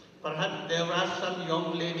 Perhaps there was some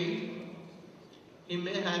young lady, he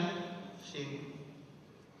may have seen.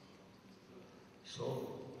 So,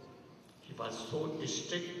 he was so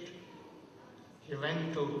strict. He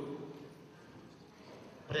went to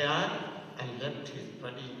Prayag and left his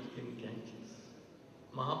body in Ganges.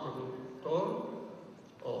 Mahaprabhu told,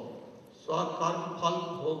 oh, Swakarm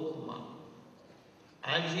Phal Bhogma.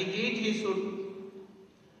 As he did, he should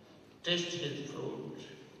taste his fruit.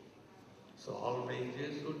 So always,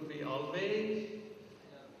 there should be always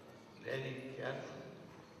very careful.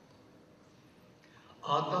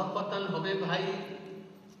 अतः पतन होबे भाई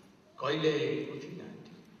कइले उठी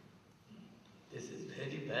नाटी. This is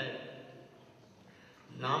very bad.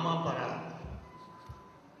 नामापराध.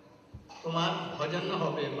 तुम्हार भजन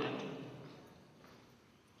होबे माटी.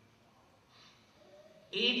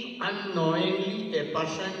 If unknowingly a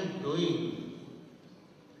person doing,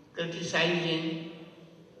 criticizing,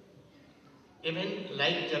 even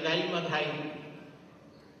like Jagai Madhai,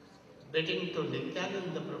 betting to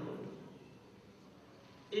Nityananda Prabhu,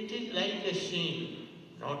 it is like a sin,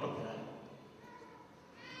 not a crime.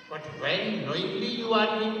 But when knowingly you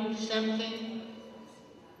are doing something,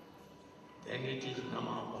 then it is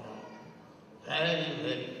namaparad.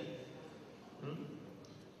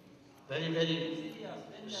 Very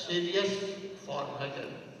serious for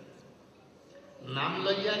bhajan. Nam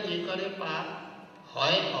laya je kare paap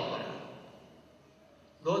hoy aparad.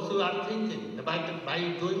 Those who are thinking that by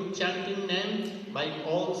doing chanting name, by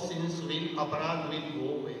all sins aparad will go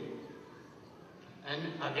away. And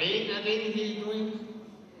again he is doing,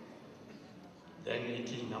 then it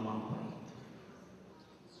is namaparad.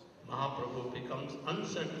 Mahaprabhu becomes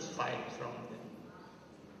unsatisfied from them.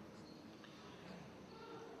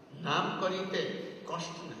 Naam karite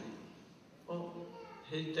cost nahi. Oh,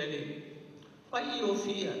 he is telling, why you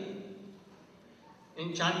fear?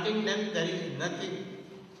 In chanting them there is nothing.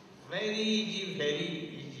 Very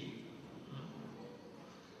easy.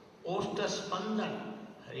 Osta Spandan,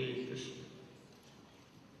 Hare Krishna,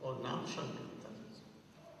 or Nam Sankirtan.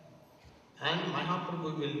 And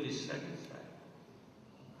Mahaprabhu will be satisfied.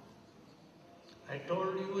 I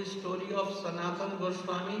told you a story of Sanatana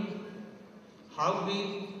Goswami, how he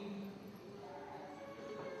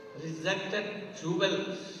rejected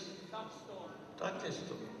jewels,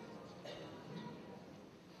 touchstone.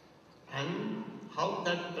 And how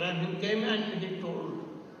that Brahmin came and he told,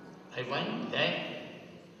 I want that.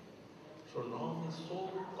 So now it's so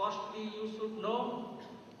costly, you should know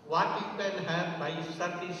what you can have by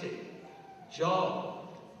service, job,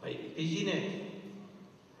 by business.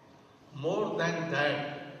 More than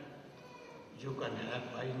that, you can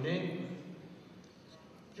have by name.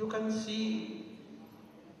 You can see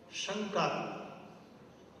Shankar,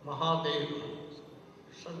 Mahadeva,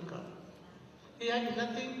 Shankar. He had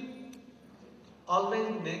nothing. Always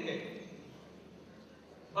naked.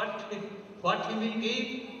 But what he will give?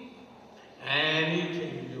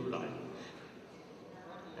 Anything you like.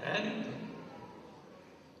 Anything.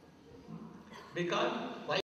 Because why?